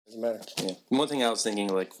Doesn't matter. Yeah. One thing I was thinking,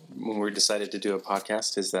 like, when we decided to do a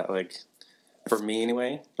podcast is that, like, for me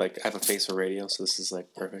anyway, like, I have a face for radio, so this is,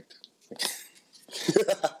 like, perfect.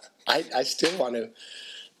 I still want to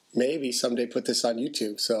maybe someday put this on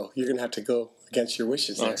YouTube, so you're going to have to go against your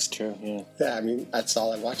wishes there. That's true, yeah. Yeah, I mean, that's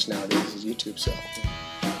all I watch nowadays is YouTube, so.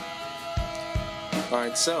 All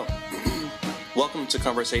right, so welcome to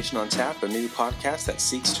Conversation on Tap, a new podcast that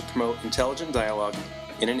seeks to promote intelligent dialogue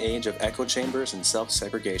in an age of echo chambers and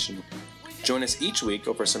self-segregation. Join us each week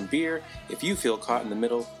over some beer if you feel caught in the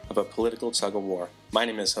middle of a political tug-of-war. My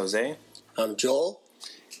name is Jose. I'm Joel.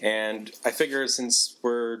 And I figure since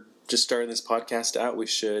we're just starting this podcast out, we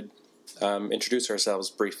should introduce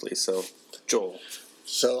ourselves briefly. So, Joel.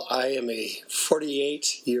 So I am a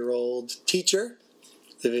 48-year-old teacher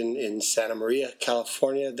living in Santa Maria,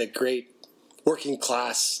 California, the great working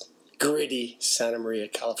class, gritty Santa Maria,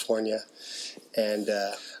 California. And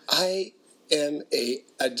I am,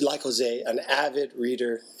 like Jose, an avid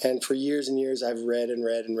reader. And for years and years, I've read and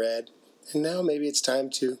read and read. And now maybe it's time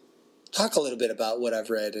to talk a little bit about what I've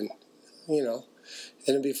read. And, you know,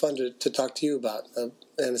 and it'd be fun to talk to you about and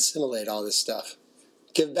assimilate all this stuff.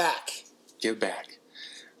 Give back. Give back.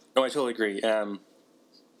 No, I totally agree.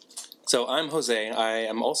 So I'm Jose. I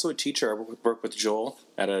am also a teacher. I work with Joel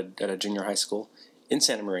at a junior high school in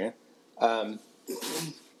Santa Maria.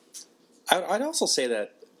 I'd also say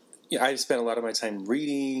that I've spent a lot of my time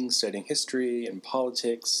reading, studying history and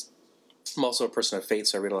politics. I'm also a person of faith,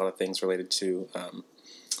 so I read a lot of things related to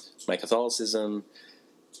my Catholicism.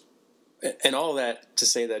 And all of that to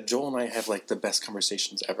say that Joel and I have, like, the best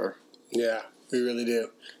conversations ever. Yeah, we really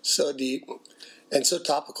do. So deep and so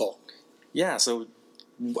topical. Yeah, so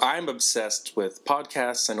I'm obsessed with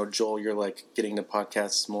podcasts. I know, Joel, you're, like, getting into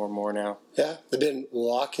podcasts more and more now. Yeah, I've been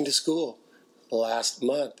walking to school last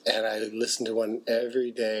month, and I listen to one every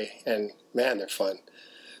day, and, man, they're fun.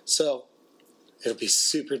 So it'll be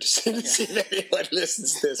super interesting to see if anyone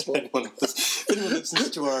listens to this one. If anyone listens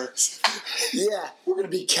to our... Yeah, we're going to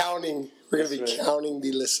be counting. We're going to be counting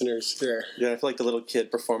the listeners there. Yeah, I feel like the little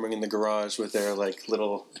kid performing in the garage with their, like,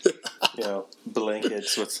 little,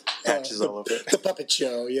 blankets with patches all over it. The puppet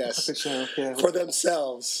show, yes. Puppet show, yeah. For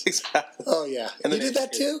themselves. Exactly. Oh, yeah. And you did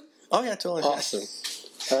that too? Oh, yeah, totally. Awesome.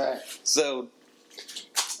 All right. So,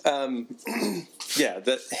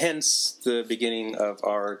 hence the beginning of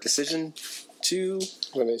our decision to...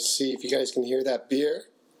 Let me see if you guys can hear that beer.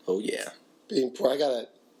 Oh, yeah. Being poured. I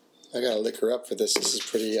gotta liquor up for this. This is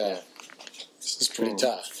pretty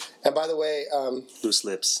tough. And by the way, loose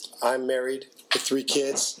lips. I'm married with 3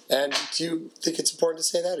 kids. And do you think it's important to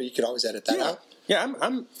say that, or you could always edit that out? Yeah,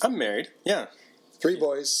 I'm married. Yeah. 3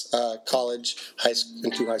 boys, college,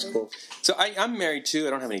 and 2 high school. So I'm married too. I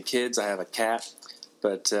don't have any kids. I have a cat.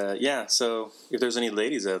 But so if there's any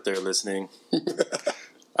ladies out there listening,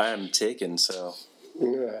 I am taken. So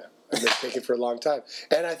yeah, I've been taken for a long time,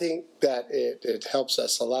 and I think that it helps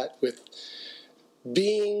us a lot with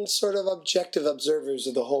being sort of objective observers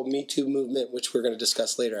of the whole Me Too movement, which we're going to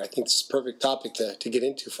discuss later. I think it's a perfect topic to get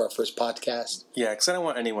into for our first podcast. Yeah, because I don't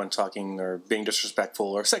want anyone talking or being disrespectful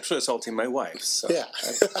or sexually assaulting my wife. So yeah,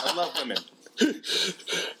 I love women.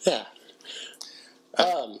 Yeah.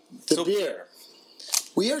 The beer.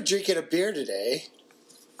 We are drinking a beer today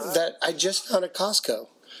that I just found at Costco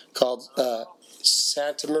called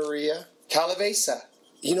Santa Maria Calavesa.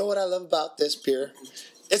 You know what I love about this beer?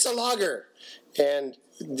 It's a lager. And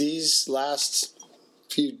these last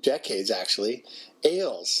few decades, actually,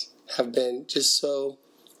 ales have been just so,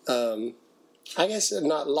 I guess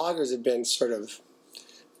not lagers have been sort of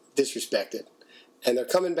disrespected. And they're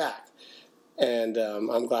coming back. And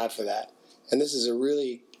I'm glad for that. And this is a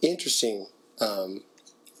really interesting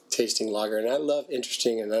tasting lager. And I love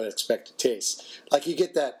interesting and unexpected tastes. Like you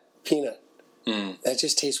get that peanut. That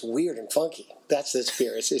just tastes weird and funky. That's this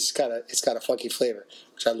beer. It's got a funky flavor,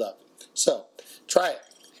 which I love. So, try it.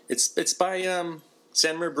 It's by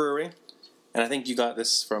Santa Maria Brewery, and I think you got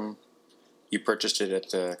this you purchased it at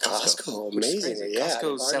Costco. Costco, amazing. Yeah,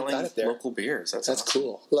 Costco's selling local beers. That's awesome.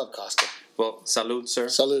 Cool. Love Costco. Well, salud, sir.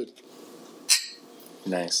 Salud.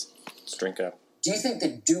 Nice. Let's drink up. Do you think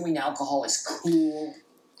that doing alcohol is cool?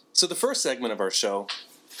 So the first segment of our show,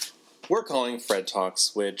 we're calling Fred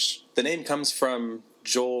Talks, which the name comes from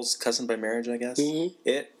Joel's cousin by marriage, I guess. Mm-hmm.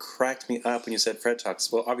 It cracked me up when you said Fred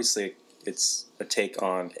Talks. Well, obviously, it's a take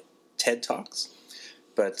on TED Talks.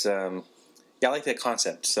 But, I like that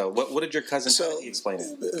concept. So what did your cousin explain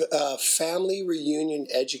it? Family reunion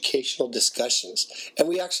educational discussions. And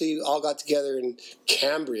we actually all got together in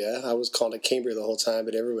Cambria. I was calling it Cambria the whole time,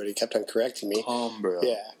 but everybody kept on correcting me. Cambria.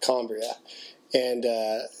 Yeah, Cambria. And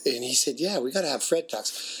he said, yeah, we got to have Fred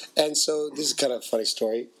Talks. And so this is kind of a funny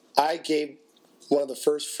story. I gave one of the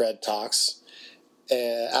first Fred talks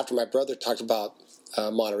after my brother talked about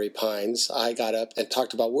Monterey Pines. I got up and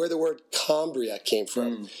talked about where the word Cambria came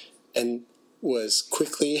from, and was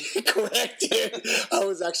quickly corrected. I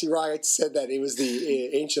was actually wrong. I said that it was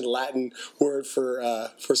the ancient Latin word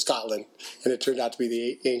for Scotland, and it turned out to be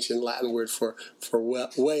the ancient Latin word for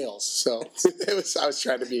Wales. So I was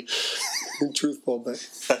trying to be truthful, but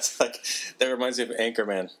that reminds me of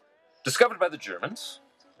Anchorman. Discovered by the Germans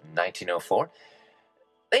in 1904,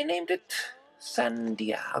 they named it San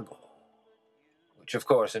Diego, which of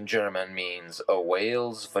course in German means a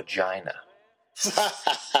whale's vagina.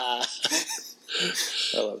 I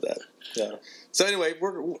love that. Yeah. So anyway,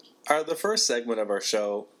 the first segment of our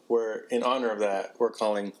show, we're in honor of that, we're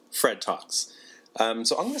calling Fred Talks. So I'm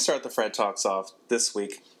going to start the Fred Talks off this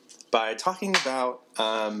week by talking about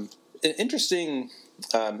an interesting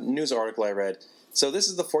news article I read. So this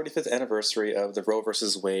is the 45th anniversary of the Roe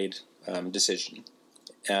versus Wade decision.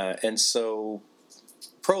 And so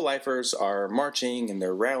pro-lifers are marching and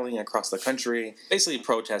they're rallying across the country, basically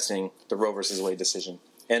protesting the Roe versus Wade decision.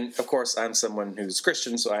 And, of course, I'm someone who's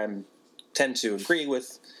Christian, so I tend to agree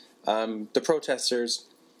with the protesters.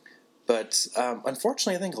 But,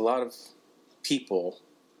 unfortunately, I think a lot of people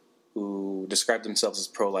who describe themselves as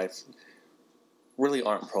pro-life really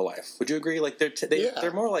aren't pro-life. Would you agree? Like,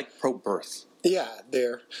 they're more like pro-birth. Yeah,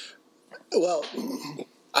 well,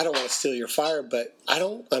 I don't want to steal your fire, but I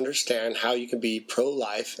don't understand how you can be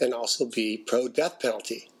pro-life and also be pro-death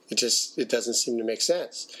penalty. It doesn't seem to make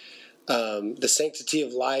sense. The sanctity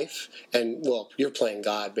of life, and, well, you're playing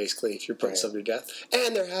God, basically, if you're putting somebody to death.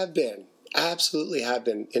 And there absolutely have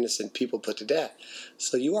been innocent people put to death.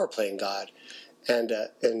 So you are playing God. And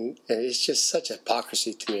it's just such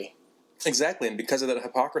hypocrisy to me. Exactly, and because of that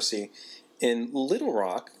hypocrisy, in Little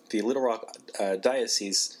Rock, the Little Rock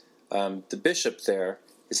diocese, the bishop there,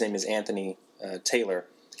 his name is Anthony Taylor,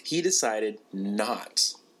 he decided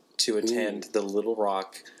not to attend the Little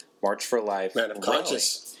Rock March for Life Man of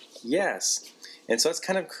conscience. Yes. And so it's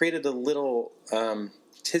kind of created a little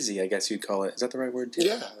tizzy, I guess you'd call it. Is that the right word?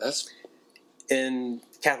 Yeah, that's... In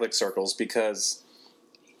Catholic circles, because,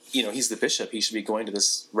 he's the bishop. He should be going to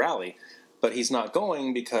this rally. But he's not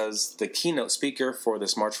going because the keynote speaker for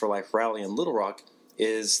this March for Life rally in Little Rock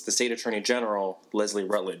is the State Attorney General, Leslie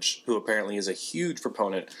Rutledge, who apparently is a huge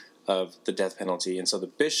proponent of the death penalty. And so the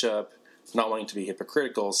bishop, not wanting to be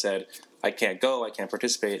hypocritical, said, I can't go, I can't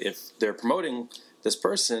participate if they're promoting this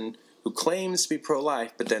person who claims to be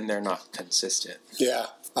pro-life, but then they're not consistent. Yeah,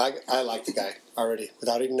 I like the guy already,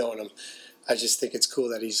 without even knowing him. I just think it's cool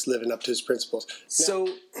that he's living up to his principles. So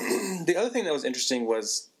the other thing that was interesting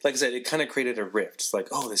was, like I said, it kind of created a rift. It's like,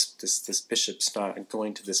 oh, this bishop's not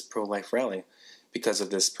going to this pro-life rally because of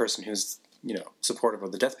this person who's, supportive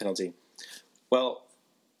of the death penalty. Well,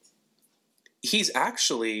 he's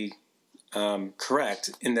actually correct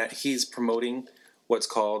in that he's promoting what's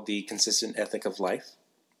called the consistent ethic of life,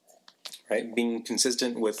 right? Being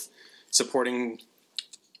consistent with supporting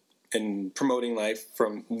and promoting life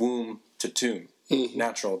from womb to tomb,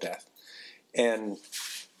 natural death. And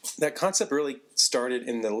that concept really started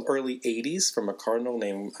in the early 80s from a cardinal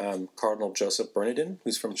named Cardinal Joseph Bernardin,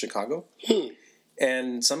 who's from Chicago.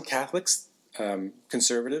 And some Catholics,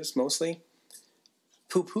 conservatives mostly,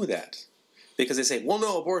 poo-poo that. Because they say, well,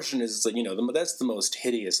 no, abortion is, that's the most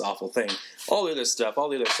hideous, awful thing. All the other stuff, all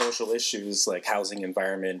the other social issues, like housing,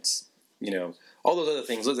 environment, all those other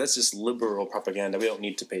things, that's just liberal propaganda. We don't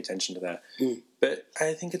need to pay attention to that. But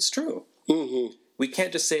I think it's true. We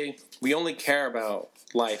can't just say we only care about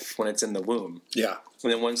life when it's in the womb. Yeah.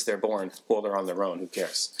 And then once they're born, well, they're on their own. Who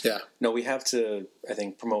cares? Yeah. No, we have to, I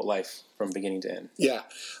think, promote life from beginning to end. Yeah.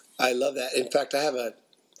 I love that. In fact, I have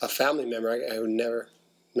a family member, I would never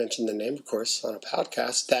mention the name, of course, on a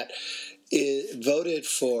podcast, that voted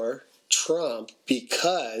for Trump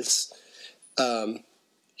because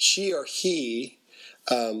she or he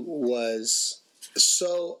was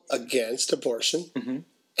so against abortion,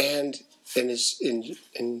 and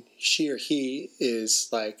she or he is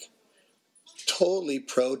like totally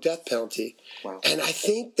pro death penalty. Wow. And I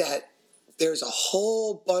think that there's a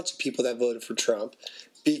whole bunch of people that voted for Trump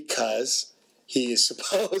because he is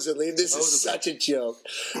supposedly, this is such a joke,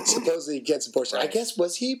 supposedly against abortion. Right. I guess,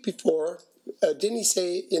 was he before? Didn't he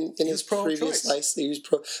say in his previous life he was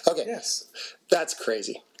pro? Okay. Yes. That's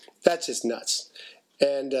crazy. That's just nuts.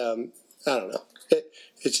 And I don't know.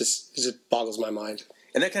 It just boggles my mind.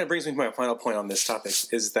 And that kind of brings me to my final point on this topic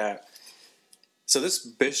is that, so this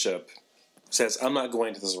bishop says, I'm not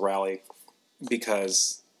going to this rally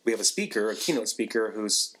because we have a speaker, a keynote speaker,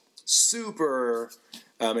 who's super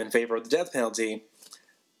in favor of the death penalty,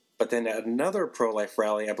 But then at another pro-life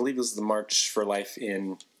rally, I believe it was the March for Life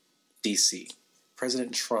in D.C.,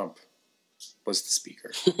 President Trump was the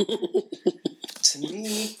speaker. To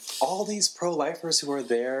me, all these pro-lifers who are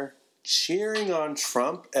there cheering on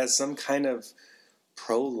Trump as some kind of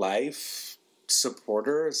pro-life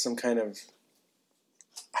supporter, some kind of,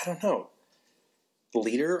 I don't know,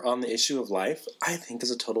 leader on the issue of life, I think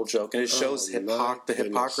is a total joke. And it shows the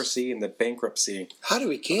hypocrisy and the bankruptcy. How do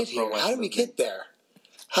we get here? How do we get there?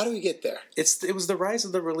 How do we get there? It was the rise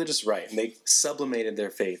of the religious right, and they sublimated their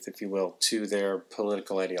faith, if you will, to their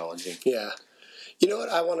political ideology. Yeah. You know what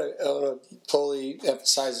I want to totally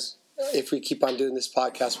emphasize, if we keep on doing this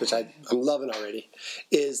podcast, which I'm loving already,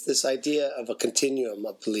 is this idea of a continuum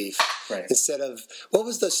of belief. Right. Instead of, what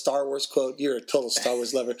was the Star Wars quote? You're a total Star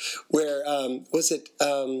Wars lover. Where, was it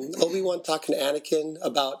Obi-Wan talking to Anakin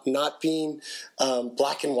about not being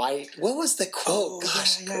black and white? What was the quote?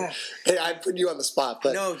 Gosh. Yeah. Hey, I put you on the spot.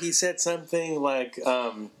 But no, he said something like,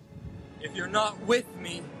 if you're not with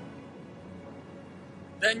me,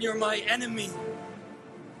 then you're my enemy.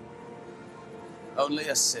 Only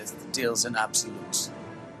a Sith deals in absolutes.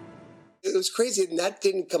 It was crazy, and that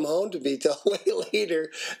didn't come home to me till way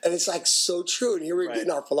later. And it's like so true. And here we're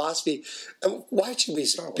getting our philosophy. And why should we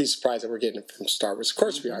be surprised that we're getting it from Star Wars? Of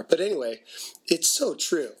course we are. But anyway, it's so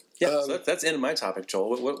true. Yeah, so that's the end of my topic,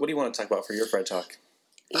 Joel. What do you want to talk about for your Fred Talk?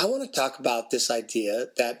 I want to talk about this idea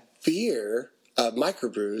that beer,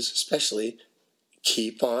 microbrews especially,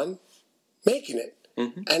 keep on making it.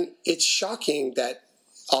 Mm-hmm. And it's shocking that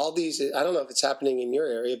all these, I don't know if it's happening in your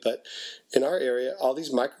area, but in our area, all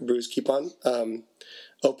these microbrews keep on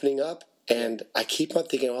opening up. And I keep on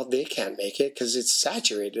thinking, well, they can't make it because it's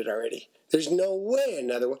saturated already. There's no way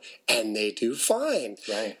another one. And they do fine.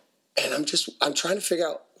 Right. And I'm trying to figure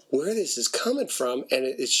out where this is coming from. And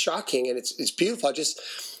it's shocking and it's beautiful. I just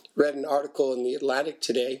read an article in the Atlantic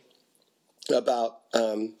today about,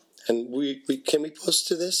 and we can we post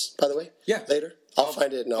to this, by the way? Yeah. Later? I'll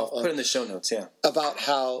find it and I'll put it in the show notes, yeah. About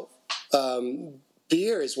how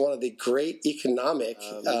beer is one of the great economic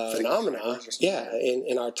phenomena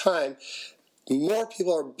in our time. More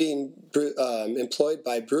people are being employed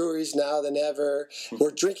by breweries now than ever. Mm-hmm.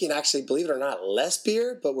 We're drinking, actually, believe it or not, less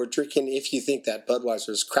beer, but we're drinking, if you think that Budweiser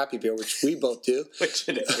is crappy beer, which we both do. Which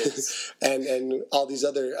it is. and all these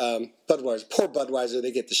other Budweiser, poor Budweiser,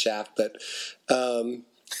 they get the shaft, but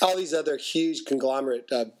all these other huge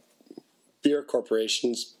conglomerate beer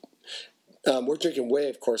corporations, we're drinking way,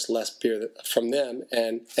 of course, less beer from them,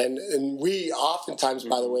 and we oftentimes,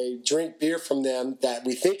 by the way, drink beer from them that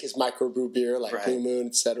we think is microbrew beer, like Blue Moon,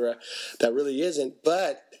 etc. That really isn't.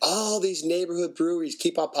 But all these neighborhood breweries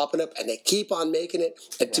keep on popping up, and they keep on making it.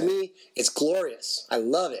 And to me, it's glorious. I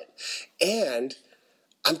love it. And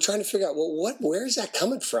I'm trying to figure out, well, where is that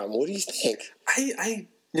coming from? What do you think?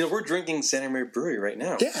 We're drinking Santa Maria Brewery right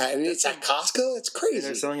now. Yeah, and it's at Costco. It's crazy. And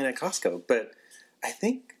they're selling it at Costco, but I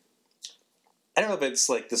think, I don't know if it's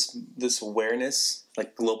like this awareness,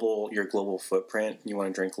 like your global footprint. You want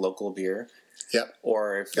to drink local beer, yep.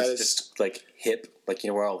 Or if it's just like hip, like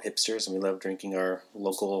we're all hipsters and we love drinking our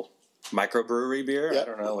local microbrewery beer. Yep. I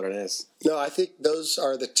don't know what it is. No, I think those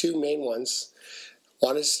are the two main ones.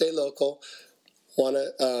 Want to stay local, want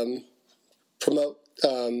to promote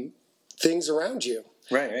things around you.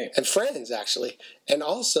 Right. And friends, actually. And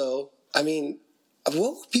also, I mean, what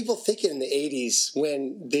were people thinking in the 80s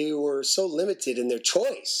when they were so limited in their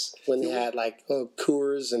choice? When they had, like,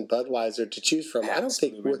 Coors and Budweiser to choose from. I don't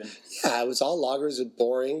think... it was all lagers with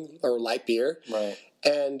boring or light beer. Right.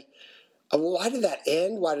 And why did that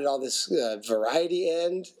end? Why did all this variety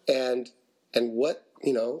end? And what...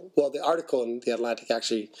 the article in The Atlantic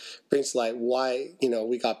actually brings to light why,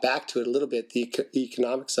 we got back to it a little bit, the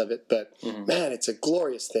economics of it. But, man, it's a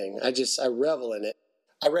glorious thing. I revel in it.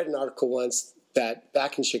 I read an article once that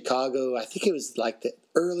back in Chicago, I think it was like the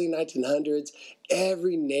early 1900s,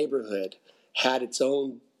 every neighborhood had its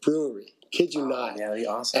own brewery. Kid you not. Yeah, that'd be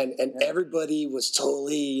awesome. And everybody was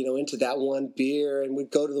totally, into that one beer and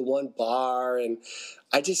would go to the one bar. And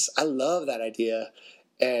I love that idea.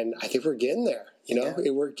 And I think we're getting there.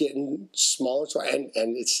 We're getting smaller, and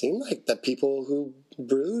it seemed like the people who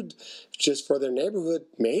brewed just for their neighborhood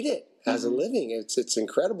made it as a living. It's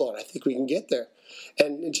incredible, and I think we can get there.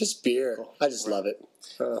 And just beer, I just love it.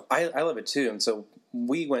 I love it too. And so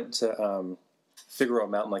we went to Figueroa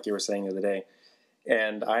Mountain, like you were saying the other day,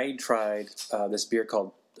 and I tried this beer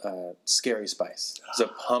called Scary Spice. It's a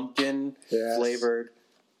pumpkin flavored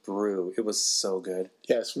brew. It was so good.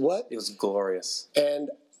 Yes, what? It was glorious. And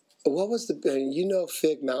what was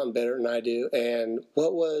Fig Mountain better than I do, and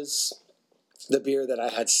what was the beer that I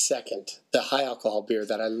had second, the high alcohol beer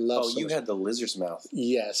that I love. Oh, so you much. had the Lizard's Mouth.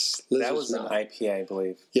 Yes, That Lizard's was Mouth. an IPA, I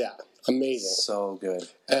believe. Yeah, amazing. So good.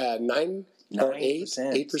 9 or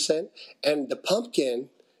 9%. 8%, and the pumpkin.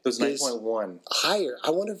 It was is 9.1. higher. I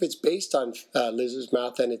wonder if it's based on Lizard's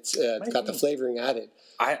Mouth and it's got the flavoring added.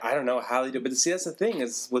 I don't know how they do it, but see, that's the thing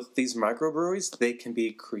is with these microbreweries, they can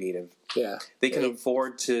be creative. Yeah. They can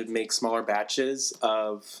afford to make smaller batches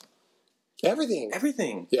of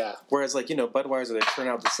everything. Yeah. Whereas, like, Budweiser, they turn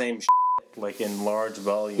out the same like in large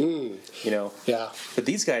volume, Yeah. But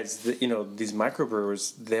these guys, these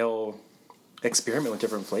microbrewers, they'll experiment with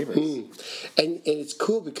different flavors. And it's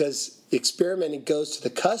cool because experimenting goes to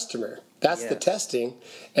the customer. That's the testing,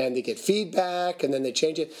 and they get feedback, and then they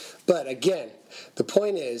change it. But again, the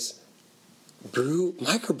point is,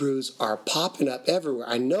 microbrews are popping up everywhere.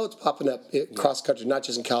 I know it's popping up across the country, not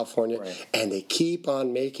just in California, and they keep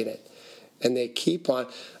on making it. And they keep on.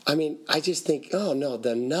 I mean, I just think, oh no,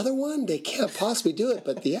 another one? They can't possibly do it,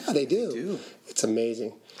 but yeah, they do. They do. It's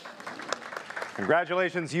amazing.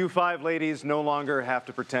 Congratulations, you 5 ladies no longer have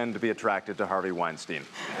to pretend to be attracted to Harvey Weinstein.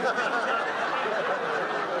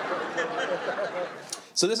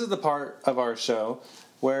 So this is the part of our show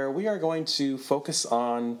where we are going to focus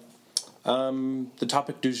on the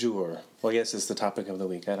topic du jour. Well, I guess it's the topic of the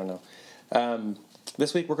week. I don't know.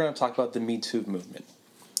 This week we're going to talk about the Me Too movement.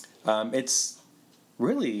 It's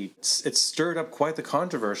stirred up quite the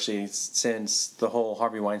controversy since the whole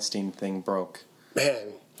Harvey Weinstein thing broke.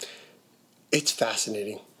 Man, it's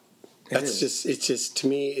fascinating. It's just to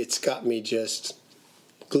me, it's got me just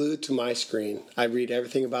glued to my screen. I read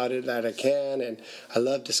everything about it that I can, and I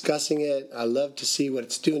love discussing it. I love to see what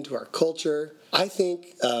it's doing to our culture. I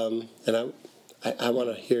think, and I want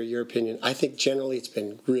to hear your opinion, I think generally it's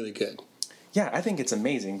been really good. Yeah, I think it's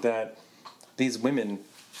amazing that these women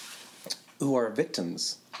who are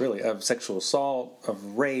victims, really, of sexual assault,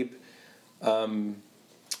 of rape,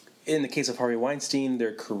 in the case of Harvey Weinstein,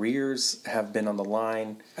 their careers have been on the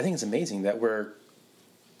line. I think it's amazing that we're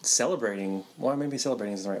celebrating, well, maybe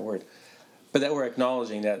celebrating isn't the right word, but that we're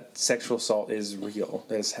acknowledging that sexual assault is real,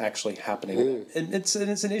 that it's actually happening. And it's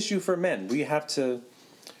an issue for men. We have to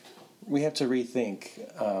rethink,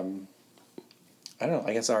 I don't know,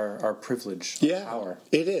 I guess our privilege, our power.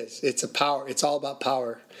 It is. It's a power. It's all about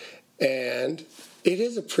power. And it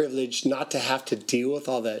is a privilege not to have to deal with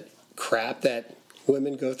all that crap that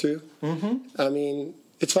women go through. Mm-hmm. I mean,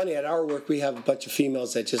 it's funny, at our work we have a bunch of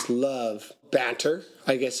females that just love banter,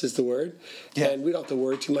 I guess is the word. Yeah. And we don't have to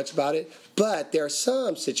worry too much about it. But there are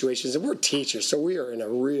some situations, and we're teachers, so we are in a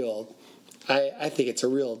real, I think it's a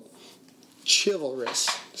real chivalrous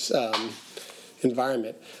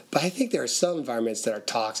environment. But I think there are some environments that are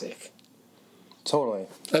toxic. Totally.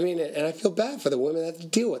 I mean, and I feel bad for the women that have to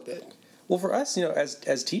deal with it. Well, for us,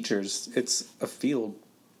 as teachers, it's a field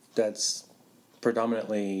that's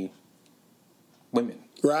predominantly women.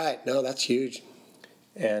 Right. No, that's huge.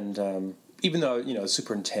 And even though,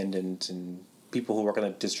 superintendent and people who work in the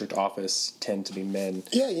district office tend to be men.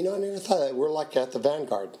 Yeah, I never thought that. We're like at the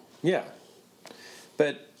vanguard. Yeah.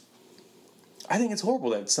 But I think it's horrible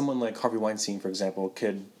that someone like Harvey Weinstein, for example,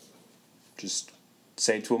 could just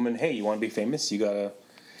say to a woman, "Hey, you want to be famous? You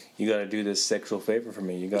gotta do this sexual favor for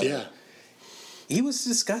me. You gotta." Yeah. He was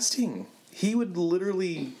disgusting. He would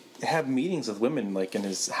literally have meetings with women, like in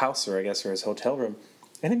his house or his hotel room,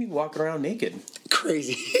 and he'd be walking around naked.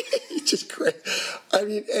 Crazy. Just crazy. I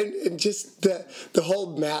mean, and just the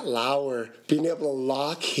whole Matt Lauer being able to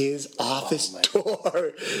lock his office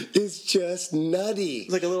door is just nutty.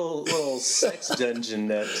 It's like a little sex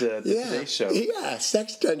dungeon at the Today Show. Yeah,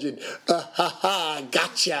 sex dungeon.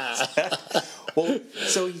 Gotcha. Well,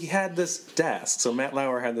 so he had this desk. So Matt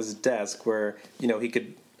Lauer had this desk where, he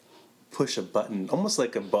could push a button, almost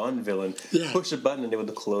like a Bond villain. Yeah. Push a button and it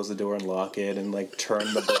would close the door and lock it and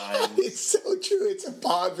turn the blinds. It's so true. It's a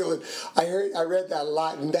Bond villain. I read that a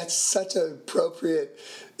lot, and that's such an appropriate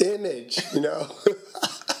image, And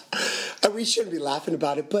we shouldn't be laughing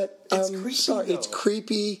about it, but it's creepy. Sorry, it's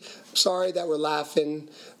creepy. Sorry that we're laughing,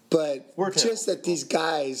 but just that these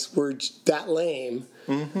guys were that lame.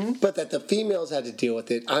 Mm-hmm. But that the females had to deal with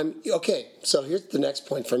it. Okay. So here's the next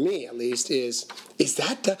point for me, at least, is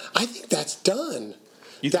that done? I think that's done.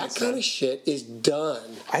 That kind of shit is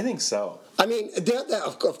done. I think so. I mean, that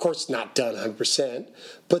of course not done 100%,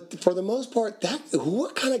 but for the most part,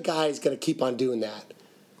 what kind of guy is going to keep on doing that?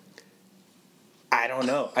 I don't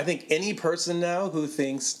know. I think any person now who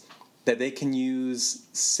thinks that they can use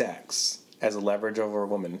sex as a leverage over a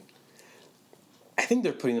woman, I think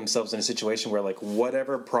they're putting themselves in a situation where, like,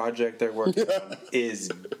 whatever project they're working on is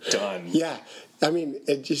done. Yeah. I mean,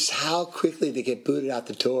 it just how quickly they get booted out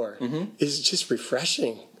the door is just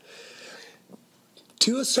refreshing.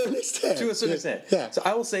 To a certain extent. To a certain extent. Yeah. So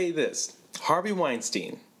I will say this. Harvey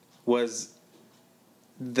Weinstein was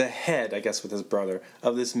the head, I guess with his brother,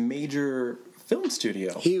 of this major film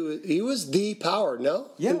studio. He was the power, no?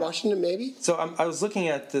 Yeah. In Washington, maybe? So I was looking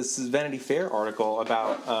at this Vanity Fair article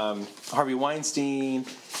about Harvey Weinstein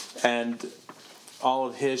and all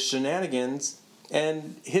of his shenanigans,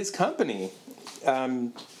 and his company.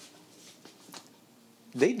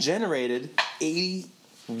 They generated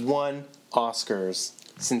 81 Oscars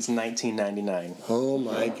since 1999. Oh,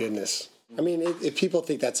 my goodness. I mean, if people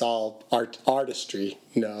think that's all artistry,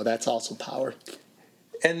 no, that's also power.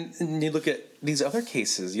 And you look at these other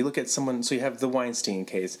cases. You look at someone, so you have the Weinstein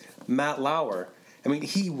case. Matt Lauer. I mean,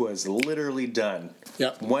 he was literally done.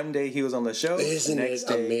 Yep. One day he was on the show. Isn't next it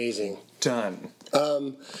day, amazing? Done.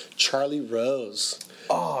 Charlie Rose.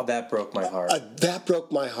 Oh, that broke my heart. That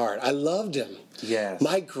broke my heart. I loved him. Yes.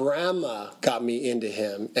 My grandma got me into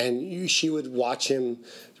him, and she would watch him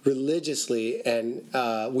religiously, and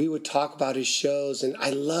we would talk about his shows, and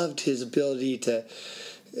I loved his ability to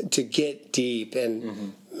get deep,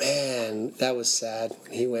 and man, that was sad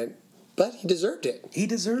when he went, but he deserved it. He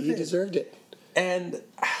deserved it. He deserved it. And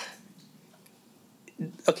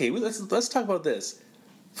okay, let's talk about this.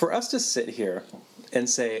 For us to sit here and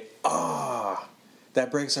say, that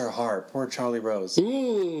breaks our heart, poor Charlie Rose.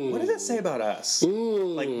 What does that say about us?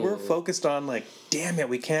 Like, we're focused on, like, damn it,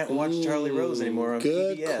 we can't watch Charlie Rose anymore on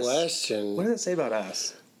Good PBS. question. What does that say about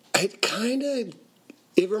us?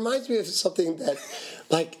 It reminds me of something that,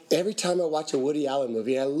 like, every time I watch a Woody Allen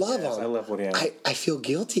movie, and I love him. I love Woody Allen. I feel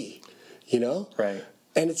guilty, you know? Right.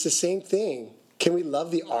 And it's the same thing. Can we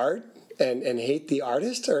love the art and hate the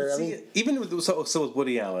artist? Or See, even with, so with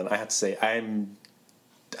Woody Allen, I have to say,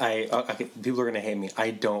 people are going to hate me.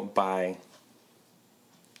 I don't buy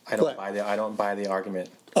the argument.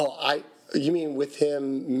 You mean with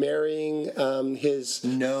him marrying his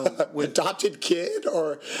adopted kid,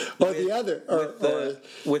 or the other,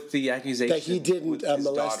 with the accusation that he didn't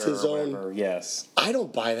molest his own? Whatever, yes, I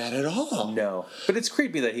don't buy that at all. No, but it's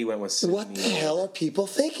creepy that he went with Sydney. What the hell are people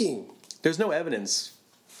thinking? There's no evidence.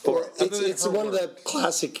 It's one of the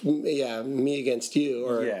classic, me against you,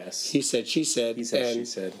 or yes. He said, she said. He said, she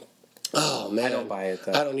said. Oh, man. I don't buy it,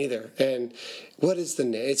 though. I don't either. And what is the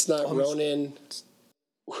name? It's not Ronan.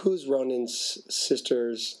 Who's Ronan's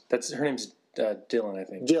sister's? Her name's Dylan, I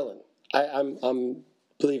think. Dylan. I'm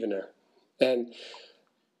believing her. And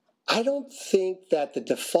I don't think that the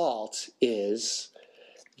default is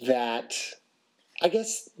that... I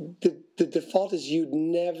guess the default is you'd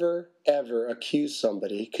never, ever accuse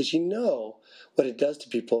somebody because you know what it does to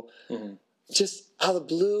people. Mm-hmm. Just out of the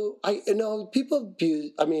blue, people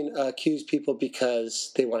accuse people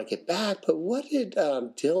because they want to get back. But what did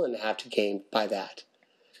Dylan have to gain by that?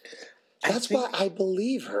 That's why I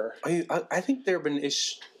believe her. I think there have been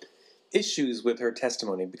issues with her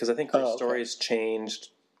testimony because I think her story has changed.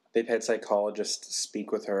 They've had psychologists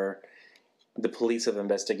speak with her. The police have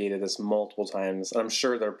investigated this multiple times. I'm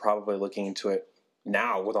sure they're probably looking into it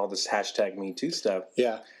now with all this hashtag #MeToo stuff.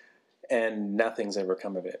 Yeah. And nothing's ever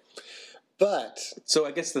come of it. But... So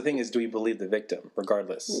I guess the thing is, do we believe the victim,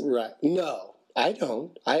 regardless? Right. No, I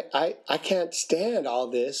don't. I can't stand all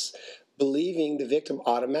this believing the victim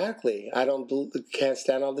automatically. I can't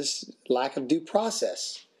stand all this lack of due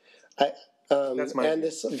process. That's my and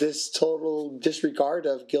this total disregard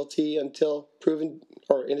of guilty until proven,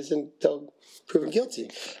 or innocent until proven guilty.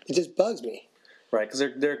 It just bugs me. Right, because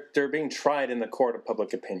they're being tried in the court of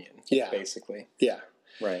public opinion. Yeah, basically. Yeah.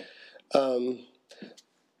 Right.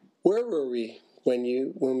 Where were we when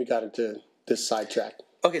we got into this sidetrack?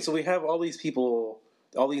 Okay, so we have all these people,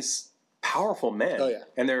 all these powerful men. Oh yeah.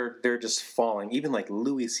 And they're just falling. Even like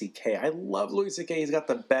Louis C.K. I love Louis C.K. He's got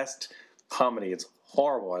the best comedy. It's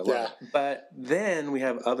horrible. I love it. But then we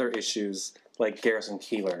have other issues like Garrison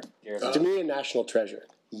Keillor. To me, a national treasure.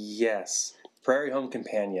 Yes. Prairie Home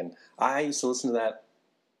Companion. I used to listen to that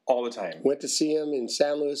all the time. Went to see him in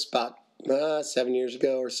San Luis about 7 years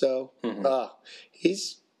ago or so. Mm-hmm.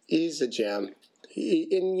 He's a gem.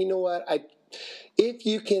 And you know what? If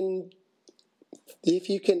you can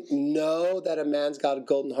know that a man's got a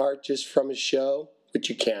golden heart just from his show, which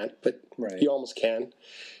you can't, but you almost can,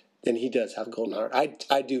 then he does have a golden heart.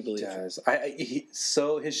 I do believe. He does.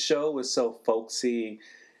 So his show was so folksy,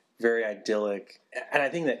 very idyllic, and I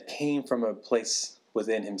think that came from a place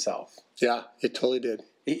within himself. Yeah, it totally did.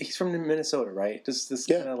 He's from Minnesota, right? Just this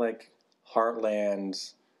kind of like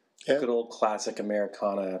heartland, good old classic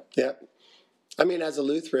Americana. Yeah. I mean, as a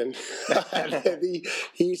Lutheran,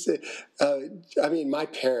 he used to, my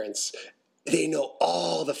parents, they know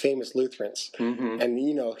all the famous Lutherans. Mm-hmm. And,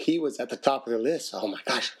 he was at the top of the list. Oh, my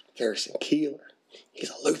gosh, Garrison Keillor. He's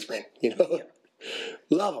a Lutheran,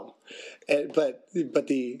 Love him. But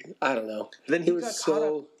I don't know. Then he got caught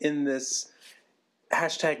up in this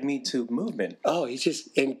 #MeToo movement. Oh,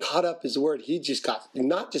 caught up is the word. He just got,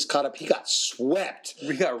 not just caught up, he got swept.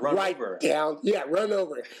 He got run over. Run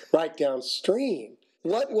over, right downstream.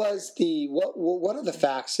 What was what are the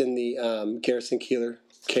facts in the Garrison Keillor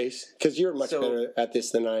case? Because you're much better at this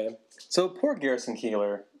than I am. So poor Garrison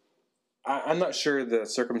Keillor, I'm not sure the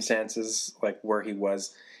circumstances, like where he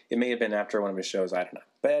was. It may have been after one of his shows, I don't know.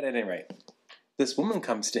 But at any rate, this woman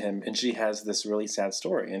comes to him and she has this really sad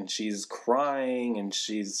story. And she's crying and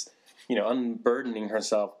she's, unburdening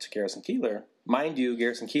herself to Garrison Keillor. Mind you,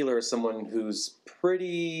 Garrison Keillor is someone who's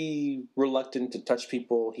pretty reluctant to touch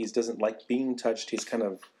people. He doesn't like being touched. He's kind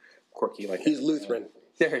of quirky like that. He's Lutheran.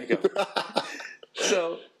 There you go.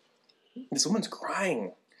 So this woman's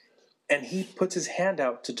crying. And he puts his hand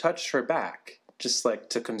out to touch her back, just like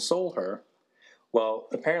to console her. Well,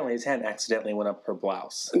 apparently his hand accidentally went up her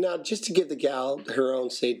blouse. Now, just to give the gal her own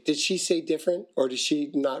say, did she say different, or did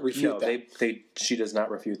she not refute that? No, she does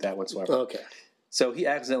not refute that whatsoever. Okay. So he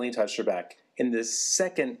accidentally touched her back. In the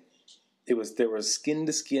second there was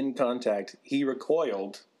skin-to-skin contact, he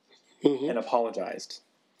recoiled and apologized.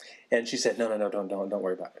 And she said, no, don't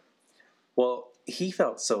worry about it. Well, he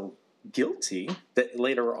felt so guilty that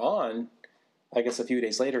later on, I guess a few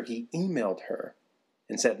days later, he emailed her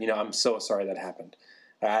and said, I'm so sorry that happened.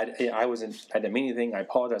 I didn't mean anything. I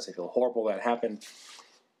apologize. I feel horrible that happened.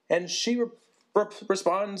 And she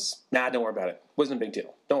responds, nah, don't worry about it. Wasn't a big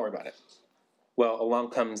deal. Don't worry about it. Well, along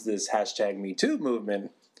comes this #MeToo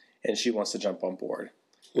movement, and she wants to jump on board.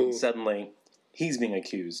 And suddenly, he's being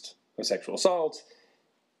accused of sexual assault.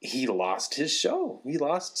 He lost his show. He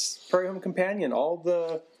lost Prairie Home Companion. All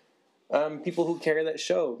the people who carry that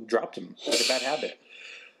show dropped him. Like a bad habit.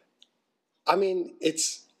 I mean,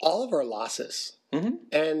 it's all of our losses. Mm-hmm.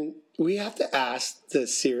 And we have to ask the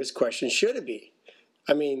serious question, should it be?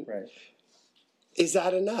 I mean, Is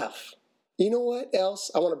that enough? You know what else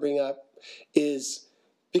I want to bring up is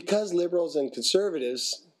because liberals and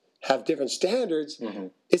conservatives have different standards,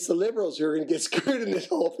 it's the liberals who are going to get screwed in this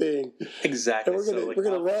whole thing. Exactly. And we're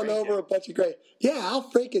going to run over a bunch of great... Yeah, Al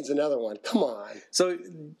Franken's another one. Come on. So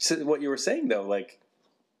what you were saying, though, like...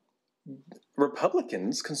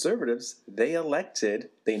 Republicans, conservatives, they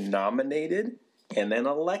nominated and then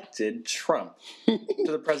elected Trump to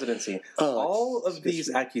the presidency. All of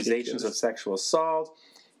these accusations of sexual assault,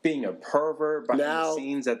 being a pervert behind the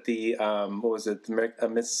scenes at the,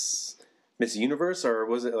 Miss Universe, or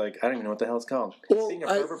was it like, I don't even know what the hell it's called. Well, being a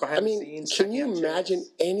pervert behind the scenes. Can you imagine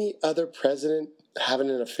any other president having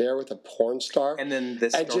an affair with a porn star? And then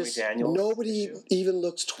this Stormy Daniels nobody issue? Even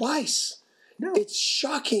looks twice. No. It's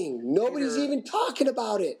shocking. Nobody's even talking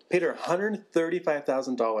about it. Paid her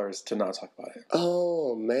 $135,000 to not talk about it.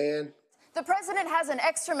 Oh, man. The president has an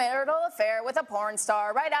extramarital affair with a porn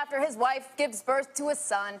star right after his wife gives birth to a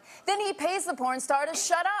son. Then he pays the porn star to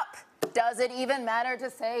shut up. Does it even matter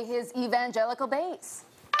to say his evangelical base?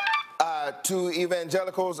 To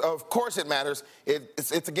evangelicals, of course it matters.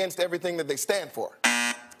 It's against everything that they stand for.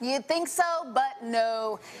 You'd think so, but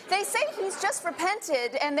no. They say he's just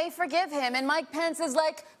repented and they forgive him, and Mike Pence is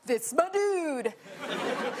like, this my dude.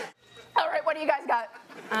 All right, what do you guys got?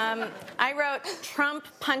 I wrote Trump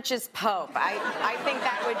punches Pope. I think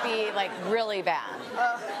that would be, like, really bad.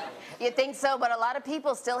 You'd think so, but a lot of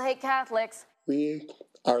people still hate Catholics. We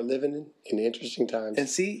are living in interesting times. And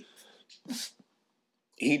see,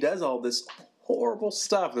 he does all this horrible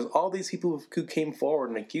stuff. There's all these people who came forward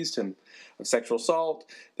and accused him of sexual assault.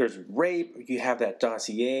 There's rape. You have that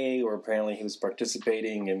dossier where apparently he was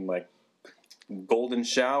participating in, like, golden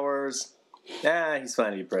showers. He's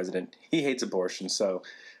fine to be president. He hates abortion, so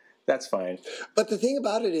that's fine. But the thing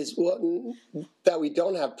about it is that we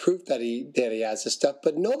don't have proof that he has this stuff,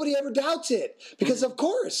 but nobody ever doubts it. Because, of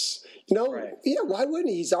course, why wouldn't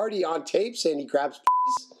he? He's already on tape saying he grabs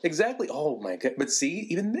Exactly. Oh, my God. But see,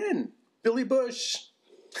 even then, Billy Bush...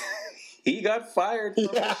 He got fired from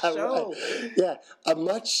the show. Right. Yeah, a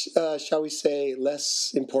much, shall we say,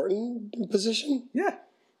 less important position. Yeah,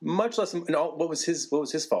 much less. And what was his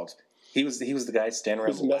fault? He was the guy standing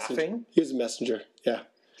around laughing. He was a messenger. Yeah,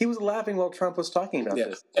 he was laughing while Trump was talking about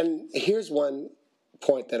this. And here's one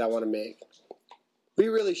point that I want to make: we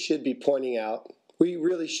really should be pointing out. We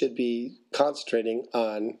really should be concentrating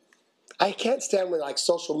on I can't stand when like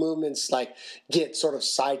social movements like get sort of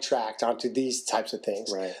sidetracked onto these types of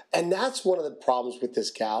things. Right. And that's one of the problems with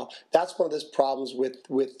this gal. That's one of the problems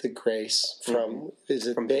with the Grace from is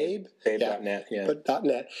it From Babe? Babe.net, yeah. But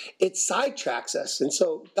 .net. It sidetracks us. And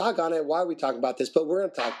so doggone it, why are we talking about this? But we're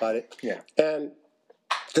gonna talk about it. Yeah. And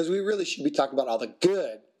because we really should be talking about all the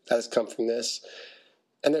good that has come from this.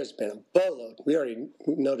 And there's been a boatload. We already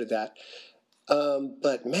noted that.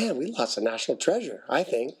 But man, we lost a national treasure, I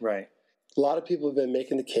think. Right. A lot of people have been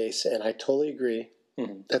making the case, and I totally agree,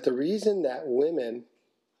 that the reason that women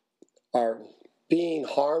are being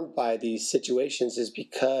harmed by these situations is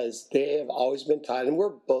because they have always been taught, and we're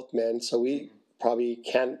both men, so we probably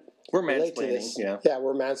can't relate to this. Yeah. Yeah,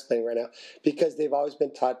 we're mansplaining right now, because they've always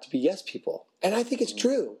been taught to be yes people. And I think it's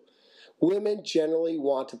true. Women generally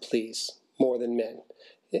want to please more than men.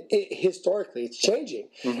 Historically, it's changing.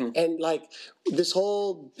 And like this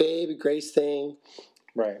whole Babe Grace thing,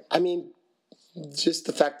 right? I mean, just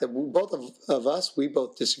the fact that both of us, we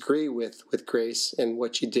both disagree with Grace and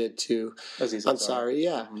what she did to Aziz Ansari.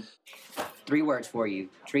 Yeah. 3 words for you.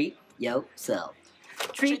 Treat yourself.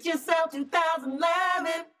 Treat yourself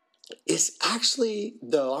 2011. It's actually,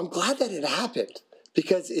 though, I'm glad that it happened.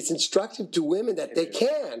 Because it's instructive to women that they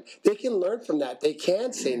can learn from that. They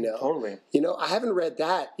can say no. Totally. You know, I haven't read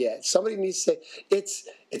that yet. Somebody needs to say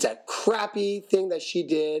it's a crappy thing that she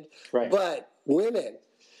did. Right. But women,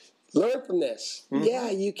 learn from this. Yeah,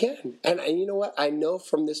 you can. And you know what? I know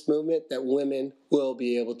from this movement that women will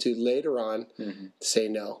be able to later on say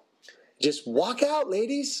no. Just walk out,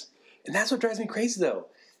 ladies. And that's what drives me crazy, though,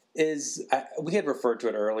 is we had referred to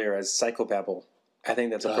it earlier as psychobabble. I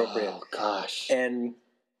think that's appropriate. Oh gosh! And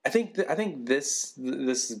I think this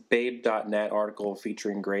Babe.net article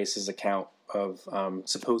featuring Grace's account of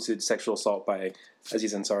supposed sexual assault by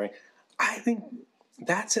Aziz Ansari, I think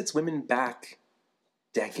that sets women back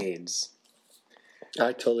decades.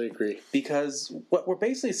 I totally agree. Because what we're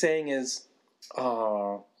basically saying is,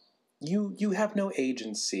 you have no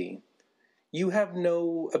agency. You have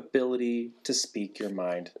no ability to speak your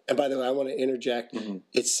mind. And by the way, I want to interject.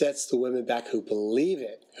 It sets the women back who believe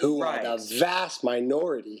it, who are the vast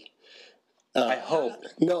minority. I hope.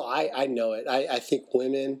 No, I know it. I think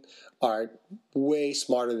women are way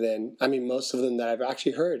smarter than, most of them that I've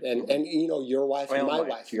actually heard. And you know, your wife and my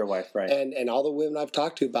wife. Your wife, right. And all the women I've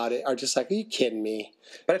talked to about it are just like, are you kidding me?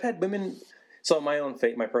 But I've had women, so on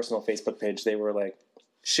my personal Facebook page, they were like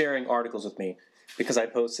sharing articles with me. Because I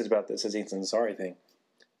posted about this Aziz Ansari thing.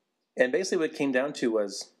 And basically what it came down to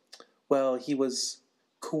was, well, he was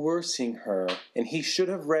coercing her, and he should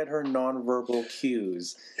have read her nonverbal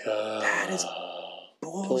cues. That is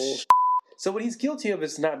bullshit. So what he's guilty of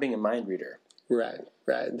is not being a mind reader. Right.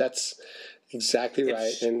 That's exactly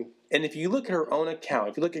right. And if you look at her own account,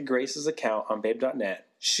 if you look at Grace's account on Babe.net,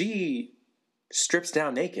 she strips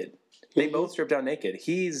down naked. They both strip down naked.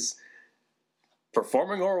 He's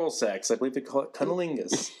performing oral sex. I believe they call it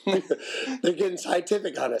cunnilingus. They're getting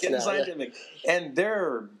scientific on us now. Scientific. Yeah. And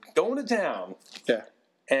they're going to town. Yeah.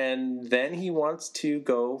 And then he wants to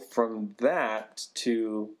go from that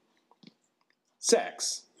to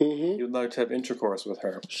sex. He would like to have intercourse with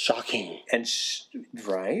her. Shocking. And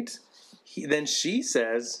right? Then she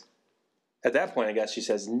says, at that point, I guess she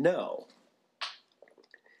says no.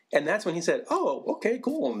 And that's when he said, oh, okay,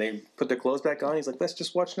 cool. And they put their clothes back on. He's like, let's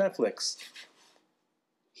just watch Netflix.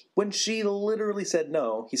 When she literally said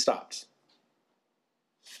no, he stopped.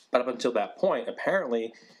 But up until that point,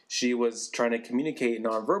 apparently, she was trying to communicate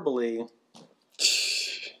non-verbally.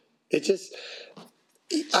 It just...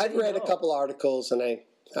 I've read a couple articles, and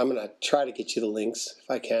I'm going to try to get you the links,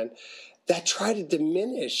 if I can, that try to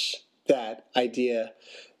diminish that idea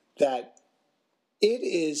that it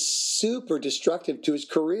is super destructive to his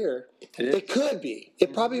career. It could be.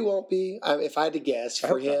 It probably won't be, if I had to guess,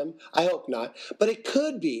 for him. I hope not. But it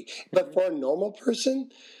could be. But for a normal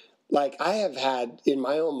person, like I have had in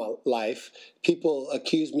my own life, people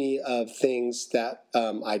accuse me of things that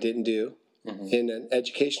I didn't do in an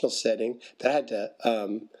educational setting that I had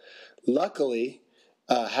to, luckily,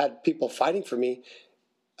 had people fighting for me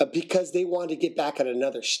because they wanted to get back at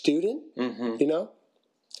another student, you know?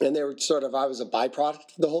 And they were I was a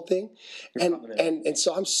byproduct of the whole thing. And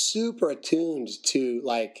so I'm super attuned to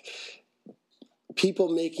like people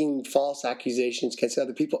making false accusations against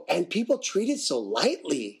other people, and people treat it so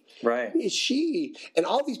lightly. Right. She and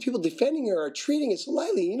all these people defending her are treating it so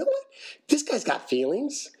lightly. You know what? This guy's got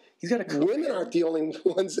feelings. He's got a career. Women aren't the only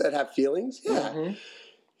ones that have feelings. Yeah.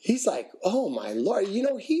 He's like, oh my Lord, you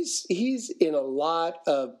know, he's in a lot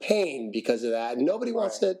of pain because of that. And nobody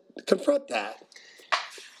wants to confront that.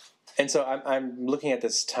 And so I'm looking at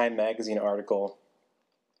this Time magazine article,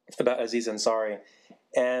 about Aziz Ansari.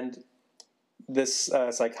 And this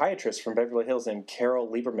psychiatrist from Beverly Hills named Carol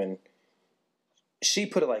Lieberman, she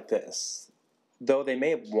put it like this. Though they may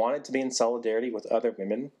have wanted to be in solidarity with other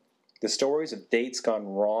women, the stories of dates gone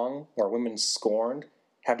wrong or women scorned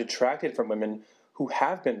have detracted from women who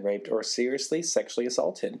have been raped or seriously sexually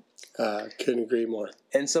assaulted. Couldn't agree more.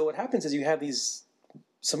 And so what happens is you have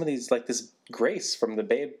some of these, like this Grace from the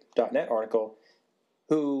Babe.net article,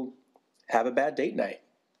 who have a bad date night.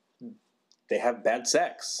 They have bad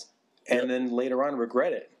sex. And then later on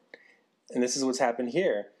regret it. And this is what's happened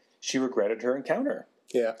here. She regretted her encounter.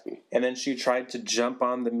 Yeah. And then she tried to jump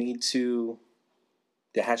on the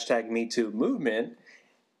hashtag Me Too movement,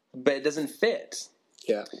 but it doesn't fit.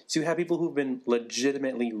 Yeah. So you have people who've been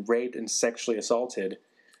legitimately raped and sexually assaulted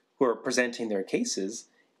who are presenting their cases,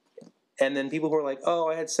 and then people who are like, oh,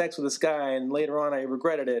 I had sex with this guy and later on I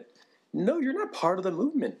regretted it. No, you're not part of the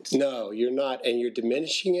movement. No, you're not, and you're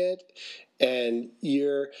diminishing it, and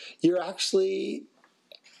you're actually,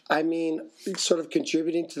 I mean, sort of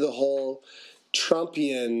contributing to the whole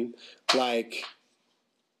Trumpian, like,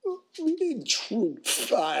 I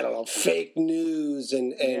don't know, fake news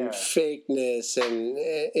and fakeness, and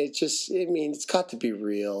it's got to be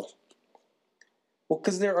real. Well,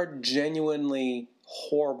 because there are genuinely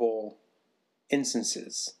horrible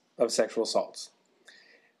instances of sexual assaults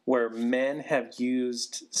where men have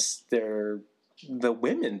used the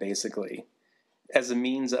women basically as a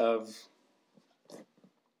means of,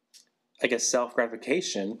 I guess,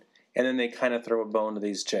 self-gratification. And then they kind of throw a bone to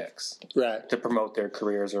these chicks. Right. To promote their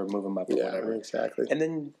careers or move them up or whatever. Exactly. And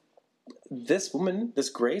then this woman, this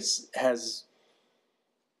Grace, has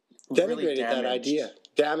denigrated that idea.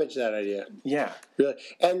 Damaged that idea. Yeah. Really.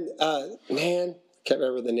 And, man, can't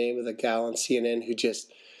remember the name of the gal on CNN who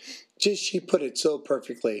just she put it so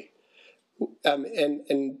perfectly.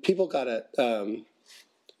 And people got to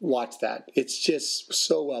watch that. It's just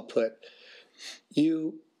so well put.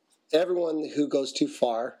 Everyone who goes too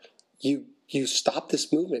far, you stop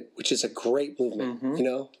this movement, which is a great movement. Mm-hmm. You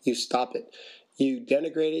know, you stop it. You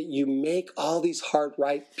denigrate it. You make all these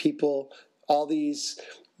hard-right people, all these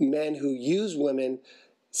men who use women,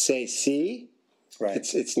 say, "See, right?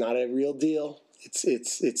 It's not a real deal.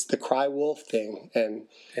 It's the cry wolf thing." And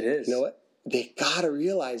it is. You know what? They got to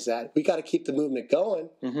realize that we got to keep the movement going,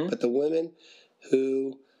 but the women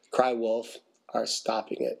who cry wolf are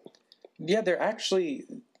stopping it. Yeah, they're actually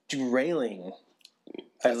derailing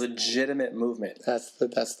a legitimate movement. That's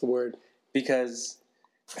the word. Because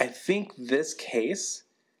I think this case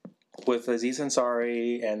with Aziz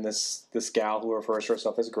Ansari and this gal who refers to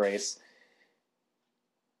herself as Grace,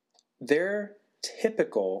 they're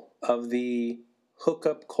typical of the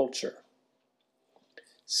hookup culture.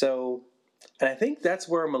 So, and I think that's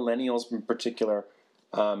where millennials in particular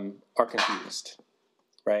are confused,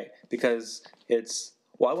 right? Because it's,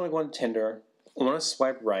 well, I want to go on Tinder, I want to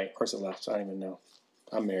swipe right, or is it left? I don't even know.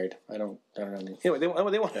 I'm married. I don't know. Anyway, they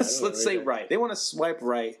want to, let's say right. They want to swipe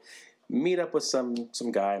right, meet up with some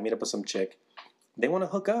guy, meet up with some chick. They want to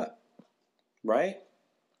hook up, right?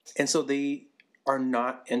 And so they are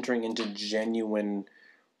not entering into genuine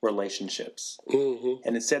relationships. Mm-hmm.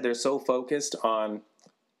 And instead they're so focused on,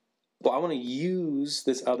 well, I want to use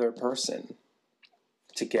this other person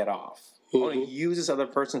to get off. I want to use this other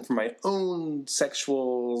person for my own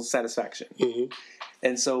sexual satisfaction. Mm-hmm.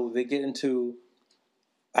 And so they get into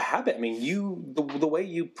a habit. I mean, the way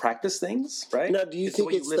you practice things, right? Now, do you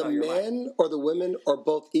think it's the men or the women or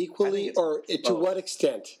both equally, or to what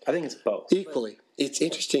extent? I think it's both. Equally. It's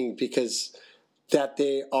interesting because that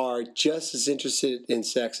they are just as interested in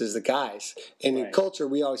sex as the guys. And in culture,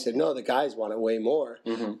 we always said, no, the guys want it way more,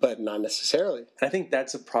 but not necessarily. And I think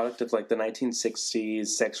that's a product of like the 1960s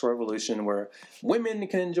sex revolution where women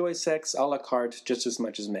can enjoy sex a la carte just as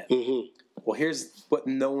much as men. Mm-hmm. Well, here's what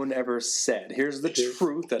no one ever said. Here's the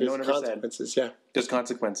truth that no one ever said. There's consequences, yeah. There's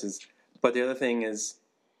consequences. But the other thing is,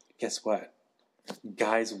 guess what?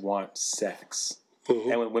 Guys want sex.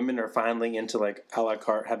 Mm-hmm. And when women are finally into like a la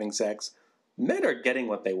carte having sex, men are getting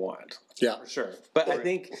what they want. Yeah. For sure. But I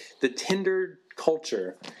think the Tinder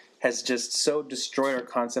culture has just so destroyed our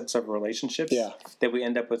concepts of relationships that we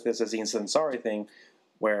end up with this Aziz Ansari thing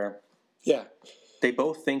where they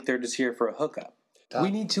both think they're just here for a hookup. We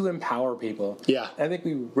need to empower people. Yeah. I think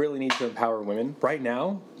we really need to empower women. Right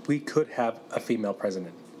now, we could have a female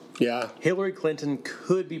president. Yeah. Hillary Clinton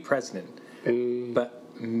could be president. But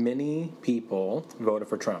many people voted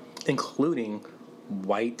for Trump, including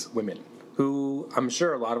white women, who I'm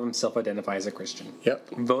sure a lot of them self-identify as a Christian.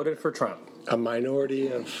 Yep. Voted for Trump. A minority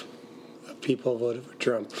of people voted for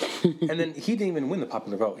Trump. And then he didn't even win the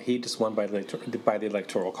popular vote. He just won by the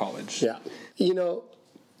Electoral College. Yeah. You know,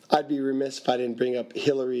 I'd be remiss if I didn't bring up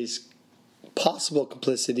Hillary's possible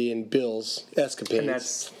complicity in Bill's escapades. And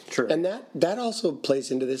that's true. And that also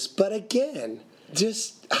plays into this. But again,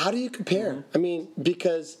 just how do you compare? Mm-hmm. I mean,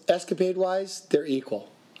 because escapade-wise, they're equal.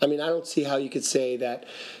 I mean, I don't see how you could say that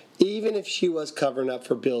even if she was covering up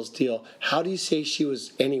for Bill's deal, how do you say she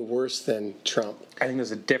was any worse than Trump? I think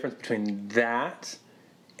there's a difference between that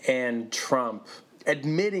and Trump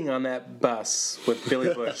admitting on that bus with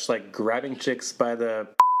Billy Bush, like grabbing chicks by the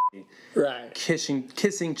right, kissing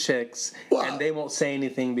chicks, and they won't say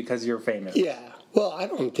anything because you're famous. Yeah. Well, I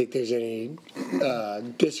don't think there's any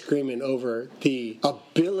disagreement over the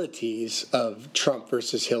abilities of Trump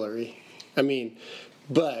versus Hillary. I mean,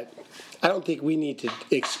 but I don't think we need to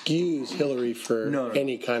excuse Hillary for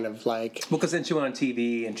any kind of like... Well, because then she went on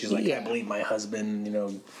TV and she's like, I can't believe my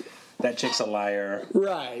husband, that chick's a liar.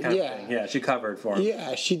 Right, yeah. Yeah, she covered for him.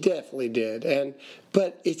 Yeah, she definitely did.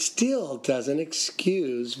 But it still doesn't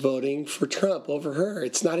excuse voting for Trump over her.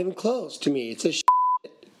 It's not even close to me. It's a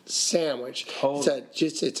sandwich. Totally.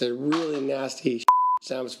 It's a really nasty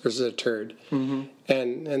sandwich versus a turd. Mm-hmm.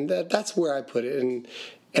 And that's where I put it. And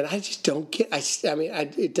I just don't get... I mean,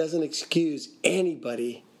 it doesn't excuse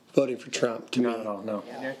anybody voting for Trump, to me. Not at all, no.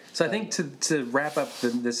 Yeah. So I think to wrap up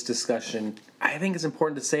this discussion, I think it's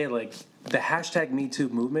important to say, like, the hashtag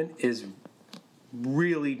 #MeToo movement is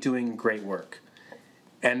really doing great work.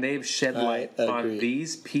 And they've shed light on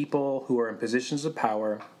these people who are in positions of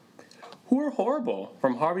power who are horrible.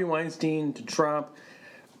 From Harvey Weinstein to Trump,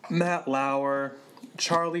 Matt Lauer,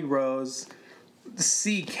 Charlie Rose,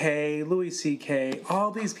 Louis C.K.,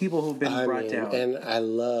 all these people who've been brought down. And I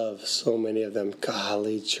love so many of them.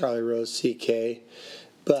 Golly, Charlie Rose, C.K.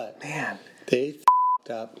 But, man, they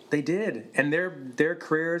f***ed up. They did. And their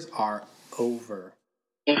careers are over.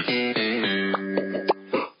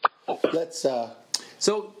 Let's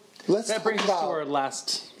that brings us to our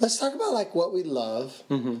last... Let's talk about, like, what we love.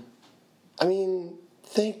 Mm-hmm. I mean,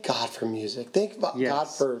 thank God for music. Thank God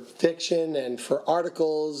for fiction and for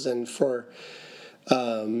articles and for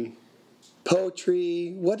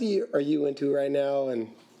poetry. What are you into right now? And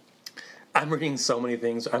I'm reading so many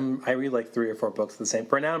things. I read like 3 or 4 books the same.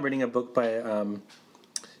 Right now I'm reading a book by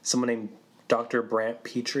someone named Dr. Brant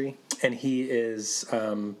Petrie, and he is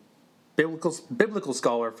biblical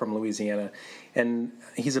scholar from Louisiana, and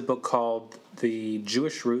he's a book called The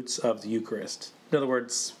Jewish Roots of the Eucharist. In other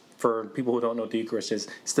words, for people who don't know what the Eucharist is,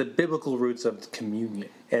 it's the biblical roots of communion.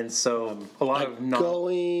 And so a lot of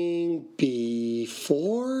going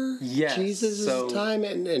before Jesus' time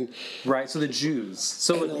and right, so the Jews.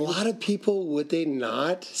 So and a lot of people, would they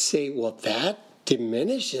not say, well, that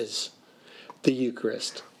diminishes the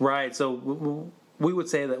Eucharist? Right, so we would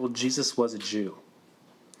say that, well, Jesus was a Jew.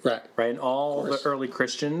 Right. Right, and all the early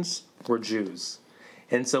Christians were Jews.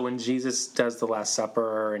 And so when Jesus does the Last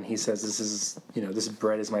Supper and he says, this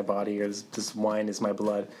bread is my body, or this wine is my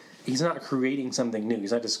blood, he's not creating something new.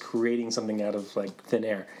 He's not just creating something out of like thin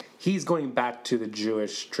air. He's going back to the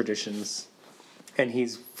Jewish traditions, and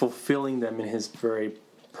he's fulfilling them in his very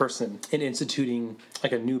person and instituting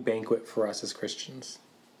like a new banquet for us as Christians.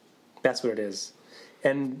 That's what it is.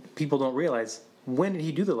 And people don't realize, when did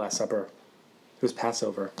he do the Last Supper? It was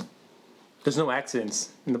Passover. There's no accidents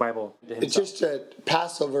in the Bible. It's just that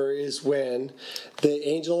Passover is when the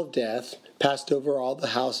angel of death passed over all the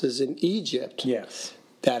houses in Egypt. Yes.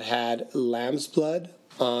 That had lamb's blood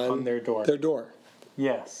on their door.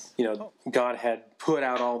 Yes. God had put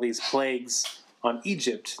out all these plagues on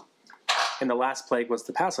Egypt, and the last plague was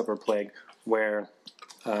the Passover plague, where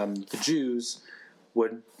the Jews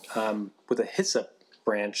would, with a hyssop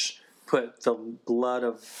branch, put the blood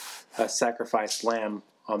of a sacrificed lamb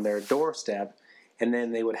on their doorstep, and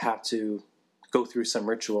then they would have to go through some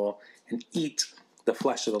ritual and eat the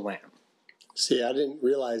flesh of the lamb. See, I didn't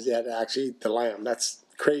realize they had to actually eat the lamb. That's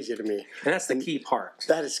crazy to me. And that's the key part.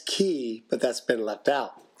 That is key, but that's been left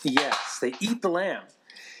out. Yes, they eat the lamb.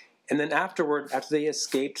 And then after they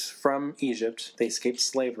escaped from Egypt, they escaped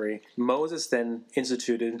slavery, Moses then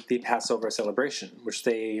instituted the Passover celebration, which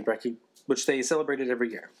they celebrated every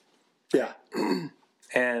year. Yeah.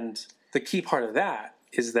 And the key part of that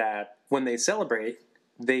is that when they celebrate,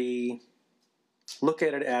 they look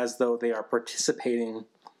at it as though they are participating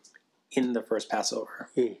in the first Passover.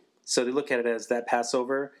 So they look at it as that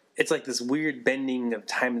Passover, it's like this weird bending of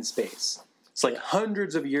time and space. It's like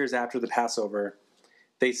hundreds of years after the Passover,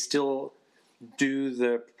 they still do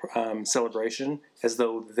the celebration as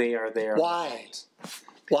though they are there. Why?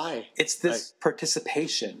 It's this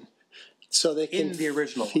participation. So they can in the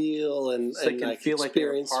original feel and they can feel like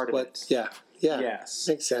they're part of it. Yeah. Yes.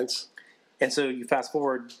 Makes sense. And so you fast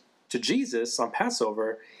forward to Jesus on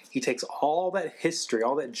Passover, he takes all that history,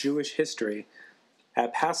 all that Jewish history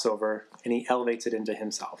at Passover, and he elevates it into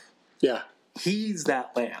himself. Yeah. He's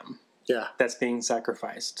that lamb Yeah. that's being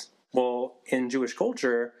sacrificed. Well, in Jewish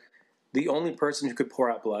culture, the only person who could pour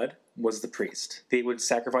out blood was the priest. They would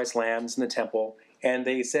sacrifice lambs in the temple, and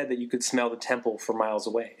they said that you could smell the temple for miles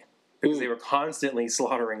away because they were constantly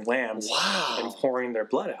slaughtering lambs and pouring their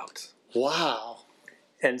blood out. Wow.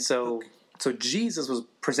 And so Jesus was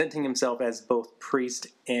presenting himself as both priest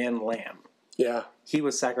and lamb. Yeah. He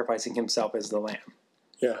was sacrificing himself as the lamb.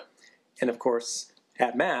 Yeah. And of course,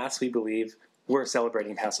 at Mass, we believe we're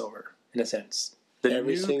celebrating Passover, in a sense.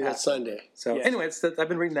 Every single Sunday. So anyway, I've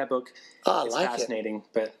been reading that book. Oh, it's I like fascinating.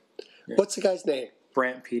 But what's the guy's name?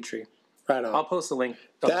 Brant Petrie. Right on. I'll post the link.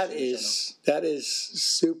 That is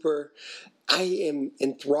super. I am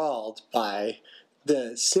enthralled by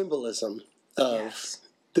the symbolism of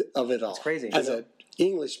it all. It's crazy. As an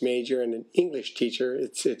English major and an English teacher,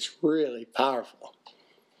 it's really powerful.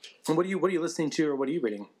 And what are you listening to, or what are you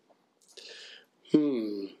reading?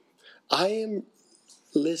 I am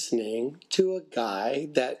listening to a guy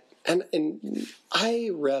that, and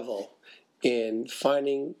I revel in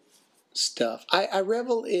finding stuff. I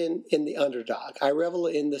revel in the underdog. I revel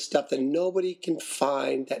in the stuff that nobody can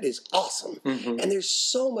find that is awesome. And there's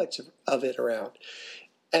so much of it around.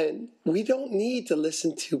 And we don't need to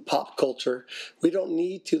listen to pop culture. We don't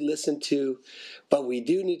need to listen to, but we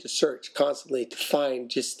do need to search constantly to find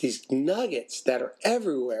just these nuggets that are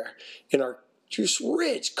everywhere in our just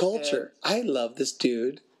rich culture. I love this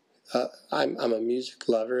dude. I'm a music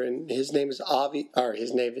lover, and his name is Avi, or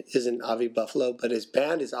his name isn't Avi Buffalo, but his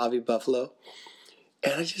band is Avi Buffalo,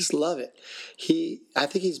 and I just love it. I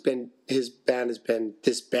think his band has been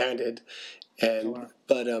disbanded,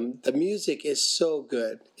 but the music is so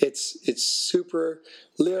good. It's super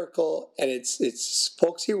lyrical, and it's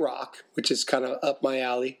folksy rock, which is kind of up my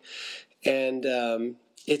alley, and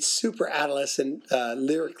it's super adolescent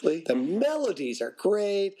lyrically. The melodies are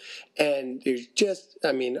great, and there's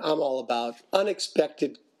I'm all about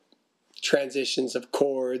unexpected transitions of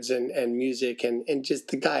chords and music, and just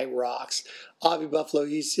the guy rocks. Avi Buffalo,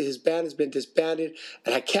 his band has been disbanded,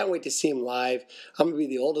 and I can't wait to see him live. I'm going to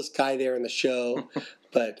be the oldest guy there in the show,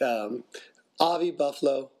 but Avi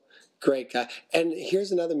Buffalo, great guy. And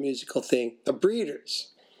here's another musical thing, The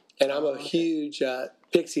Breeders, and I'm a huge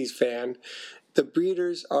Pixies fan. The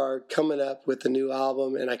Breeders are coming up with a new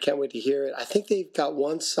album, and I can't wait to hear it. I think they've got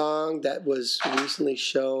one song that was recently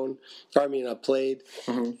played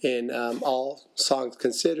in All Songs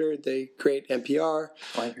Considered, the great NPR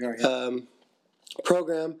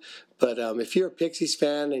program. But if you're a Pixies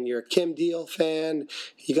fan and you're a Kim Deal fan,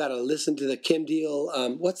 you got to listen to the Kim Deal.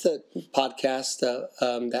 What's the podcast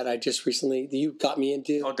that I just recently you got me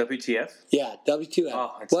into? Oh, WTF? Yeah, WTF.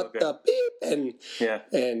 Oh, it's what so good. the beep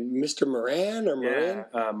and Mr. Moran or Marin?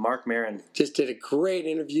 Yeah, Mark Maron just did a great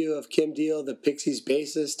interview of Kim Deal, the Pixies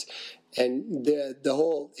bassist. And the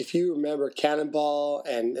whole, if you remember Cannonball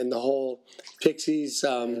and the whole Pixies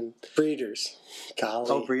Breeders. Golly.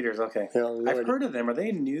 Oh, Breeders, okay. I've heard of them. Are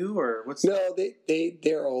they new or what's No,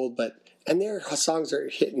 they're old, and their songs are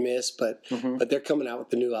hit and miss, but they're coming out with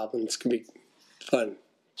the new album. It's going to be fun.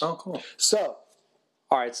 Oh, cool. So.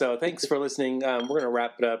 All right, so thanks for listening. We're going to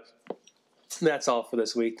wrap it up. That's all for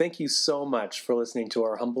this week. Thank you so much for listening to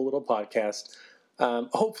our humble little podcast.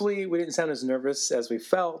 Hopefully we didn't sound as nervous as we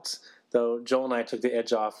felt, though Joel and I took the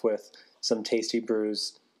edge off with some tasty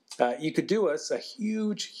brews. You could do us a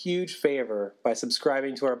huge, huge favor by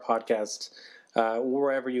subscribing to our podcast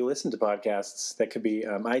wherever you listen to podcasts. That could be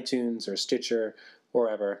iTunes or Stitcher,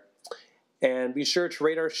 wherever. And be sure to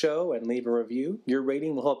rate our show and leave a review. Your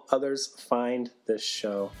rating will help others find this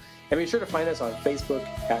show. And be sure to find us on Facebook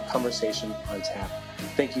at Conversation on Tap.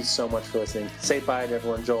 Thank you so much for listening. Say bye to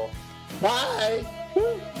everyone, Joel. Bye.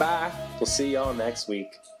 Bye. We'll see y'all next week.